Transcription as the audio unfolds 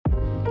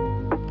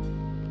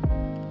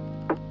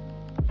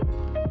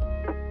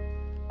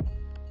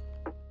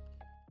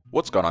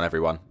What's going on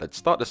everyone? Let's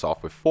start this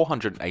off with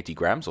 480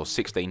 grams or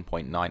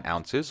 16.9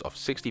 ounces of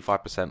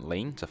 65%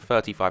 lean to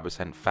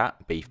 35%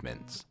 fat beef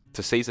mince.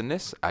 To season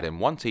this, add in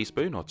 1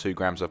 teaspoon or 2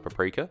 grams of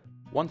paprika,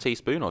 1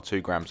 teaspoon or 2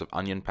 grams of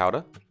onion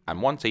powder,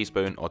 and 1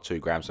 teaspoon or 2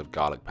 grams of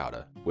garlic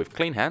powder. With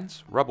clean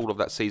hands, rub all of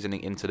that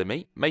seasoning into the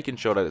meat, making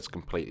sure that it's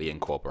completely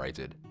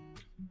incorporated.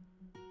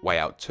 Weigh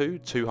out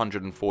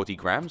 240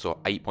 grams or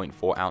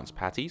 8.4 ounce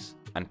patties,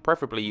 and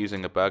preferably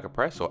using a burger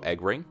press or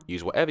egg ring,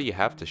 use whatever you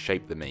have to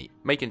shape the meat,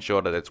 making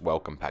sure that it's well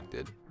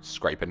compacted.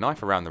 Scrape a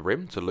knife around the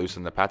rim to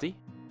loosen the patty,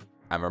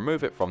 and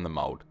remove it from the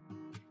mould.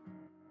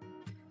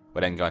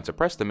 We're then going to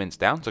press the mince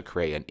down to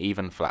create an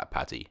even flat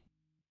patty.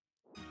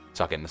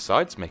 Tuck in the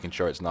sides, making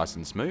sure it's nice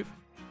and smooth,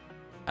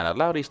 and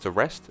allow these to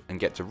rest and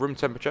get to room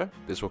temperature.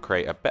 This will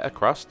create a better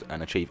crust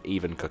and achieve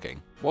even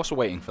cooking. Whilst we're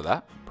waiting for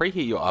that,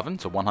 preheat your oven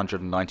to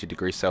 190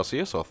 degrees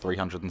Celsius or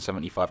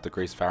 375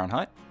 degrees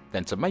Fahrenheit.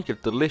 Then to make a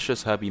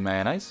delicious herby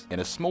mayonnaise, in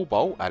a small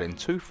bowl add in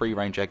 2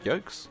 free-range egg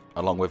yolks,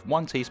 along with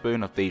 1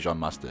 teaspoon of Dijon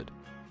mustard.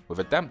 With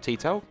a damp tea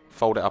towel,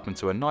 fold it up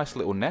into a nice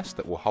little nest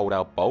that will hold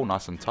our bowl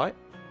nice and tight.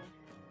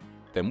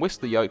 Then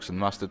whisk the yolks and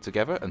mustard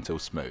together until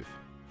smooth.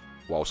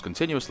 Whilst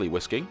continuously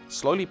whisking,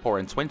 slowly pour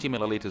in 20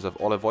 ml of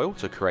olive oil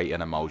to create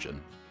an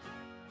emulsion.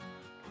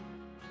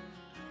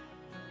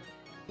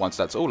 Once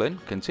that's all in,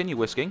 continue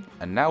whisking,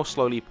 and now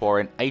slowly pour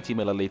in 80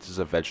 ml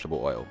of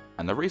vegetable oil.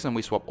 And the reason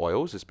we swap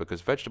oils is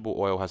because vegetable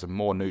oil has a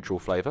more neutral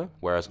flavour,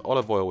 whereas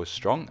olive oil is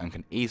strong and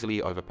can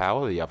easily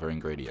overpower the other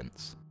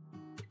ingredients.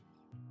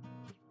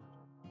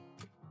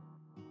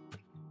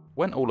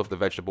 When all of the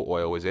vegetable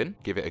oil is in,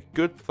 give it a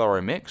good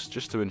thorough mix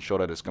just to ensure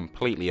that it's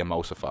completely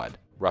emulsified.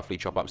 Roughly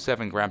chop up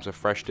 7 grams of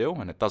fresh dill,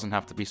 and it doesn't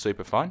have to be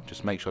super fine,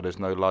 just make sure there's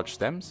no large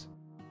stems.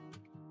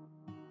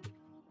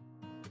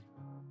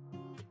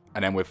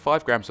 And then with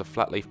 5 grams of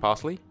flat leaf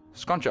parsley,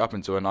 scrunch it up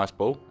into a nice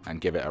ball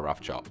and give it a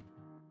rough chop.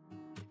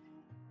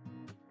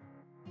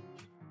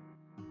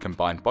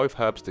 Combine both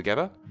herbs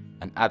together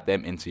and add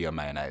them into your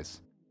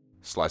mayonnaise.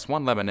 Slice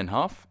 1 lemon in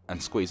half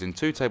and squeeze in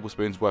 2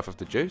 tablespoons worth of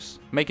the juice,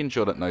 making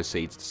sure that no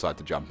seeds decide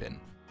to jump in.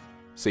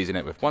 Season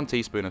it with 1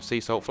 teaspoon of sea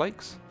salt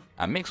flakes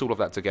and mix all of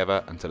that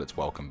together until it's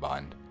well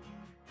combined.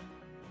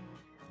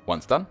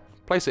 Once done,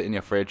 place it in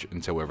your fridge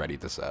until we're ready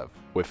to serve.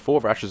 With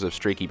 4 rashers of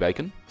streaky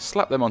bacon,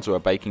 slap them onto a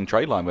baking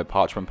tray lined with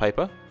parchment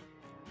paper,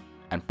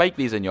 and bake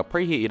these in your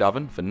preheated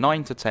oven for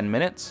 9 to 10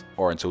 minutes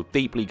or until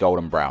deeply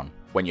golden brown.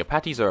 When your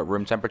patties are at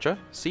room temperature,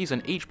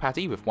 season each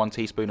patty with 1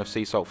 teaspoon of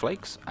sea salt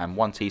flakes and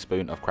 1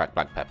 teaspoon of cracked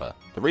black pepper.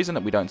 The reason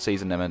that we don't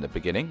season them at the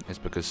beginning is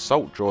because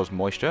salt draws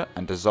moisture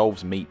and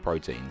dissolves meat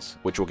proteins,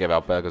 which will give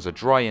our burgers a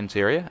dry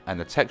interior and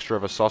the texture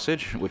of a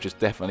sausage, which is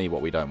definitely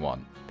what we don't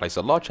want. Place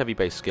a large heavy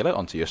base skillet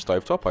onto your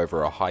stovetop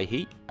over a high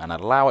heat and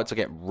allow it to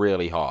get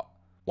really hot.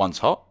 Once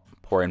hot,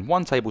 pour in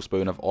 1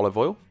 tablespoon of olive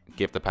oil,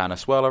 give the pan a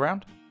swirl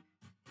around,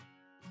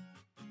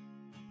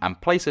 and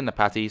place in the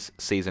patties,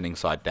 seasoning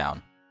side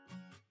down.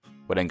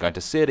 We're then going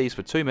to sear these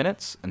for 2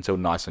 minutes until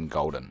nice and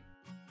golden.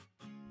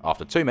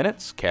 After 2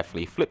 minutes,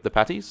 carefully flip the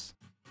patties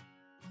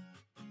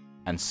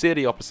and sear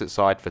the opposite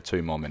side for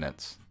 2 more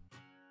minutes.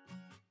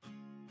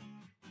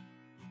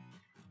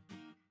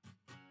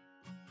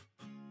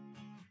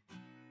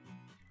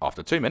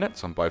 After 2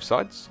 minutes on both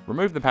sides,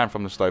 remove the pan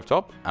from the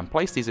stovetop and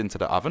place these into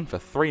the oven for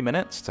 3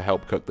 minutes to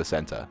help cook the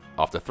centre.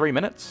 After 3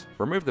 minutes,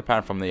 remove the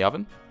pan from the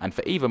oven, and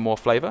for even more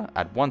flavour,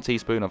 add 1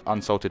 teaspoon of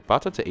unsalted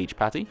butter to each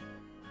patty,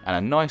 and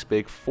a nice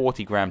big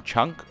 40-gram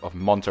chunk of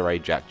Monterey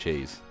jack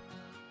cheese.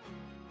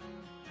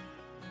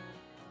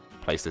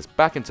 Place this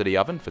back into the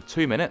oven for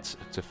 2 minutes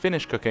to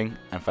finish cooking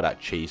and for that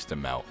cheese to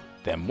melt.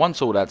 Then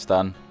once all that's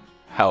done,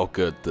 how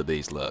good do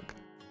these look?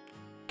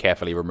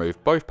 Carefully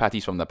remove both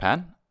patties from the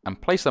pan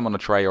and place them on a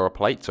tray or a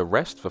plate to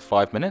rest for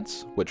 5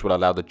 minutes, which will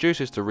allow the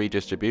juices to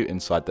redistribute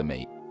inside the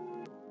meat.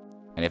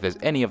 And if there's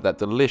any of that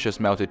delicious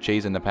melted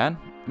cheese in the pan,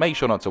 make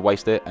sure not to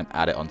waste it and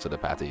add it onto the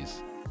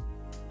patties.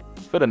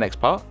 For the next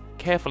part,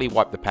 carefully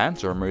wipe the pan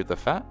to remove the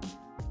fat,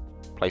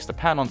 place the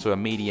pan onto a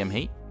medium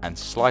heat, and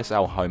slice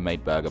our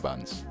homemade burger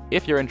buns.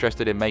 If you're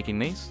interested in making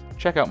these,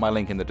 check out my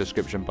link in the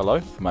description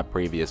below for my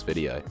previous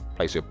video.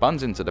 Place your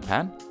buns into the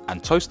pan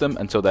and toast them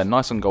until they're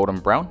nice and golden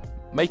brown,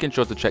 making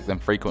sure to check them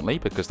frequently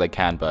because they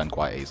can burn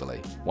quite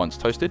easily. Once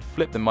toasted,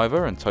 flip them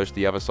over and toast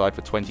the other side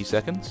for 20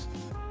 seconds,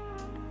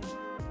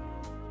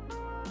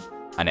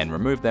 and then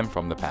remove them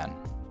from the pan.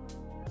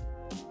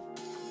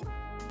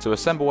 To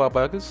assemble our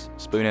burgers,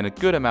 spoon in a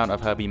good amount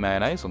of herby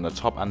mayonnaise on the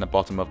top and the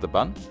bottom of the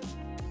bun.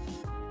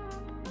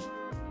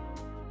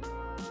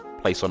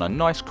 Place on a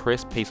nice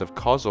crisp piece of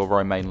cos or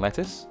romaine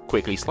lettuce.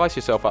 Quickly slice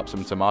yourself up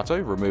some tomato,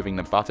 removing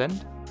the butt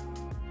end.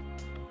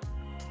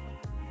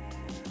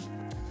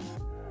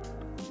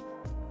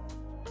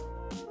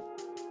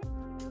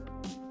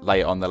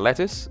 Lay it on the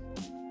lettuce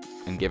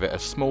and give it a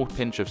small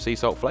pinch of sea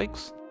salt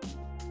flakes.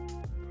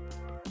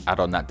 Add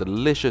on that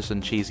delicious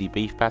and cheesy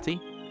beef patty.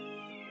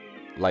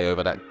 Lay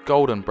over that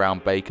golden brown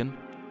bacon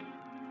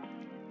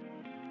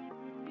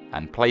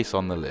and place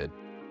on the lid.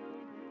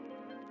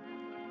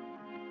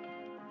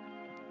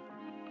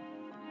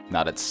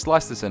 Now let's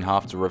slice this in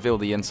half to reveal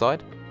the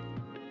inside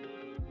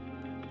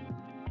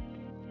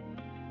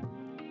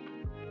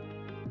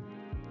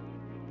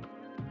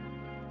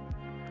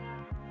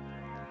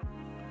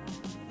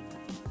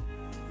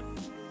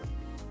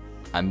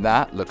And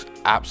that looks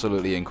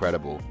absolutely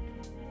incredible.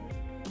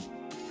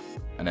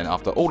 And then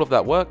after all of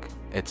that work,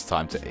 it's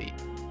time to eat.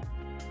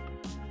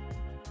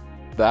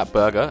 That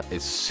burger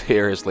is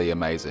seriously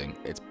amazing.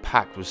 It's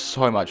packed with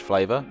so much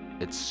flavour,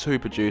 it's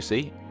super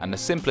juicy, and the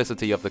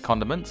simplicity of the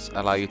condiments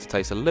allow you to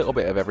taste a little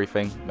bit of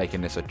everything,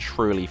 making this a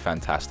truly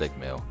fantastic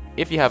meal.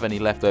 If you have any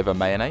leftover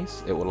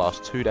mayonnaise, it will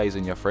last 2 days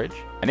in your fridge,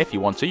 and if you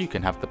want to, you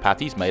can have the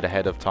patties made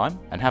ahead of time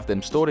and have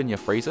them stored in your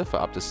freezer for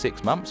up to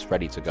 6 months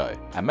ready to go.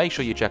 And make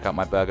sure you check out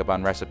my burger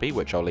bun recipe,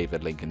 which I'll leave the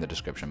link in the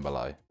description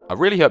below. I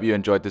really hope you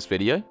enjoyed this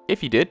video.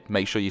 If you did,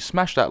 make sure you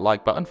smash that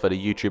like button for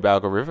the YouTube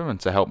algorithm and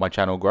to help my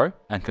channel grow,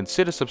 and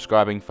consider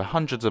subscribing for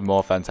hundreds of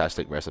more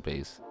fantastic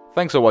recipes.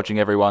 Thanks for watching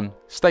everyone,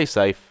 stay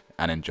safe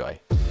and enjoy.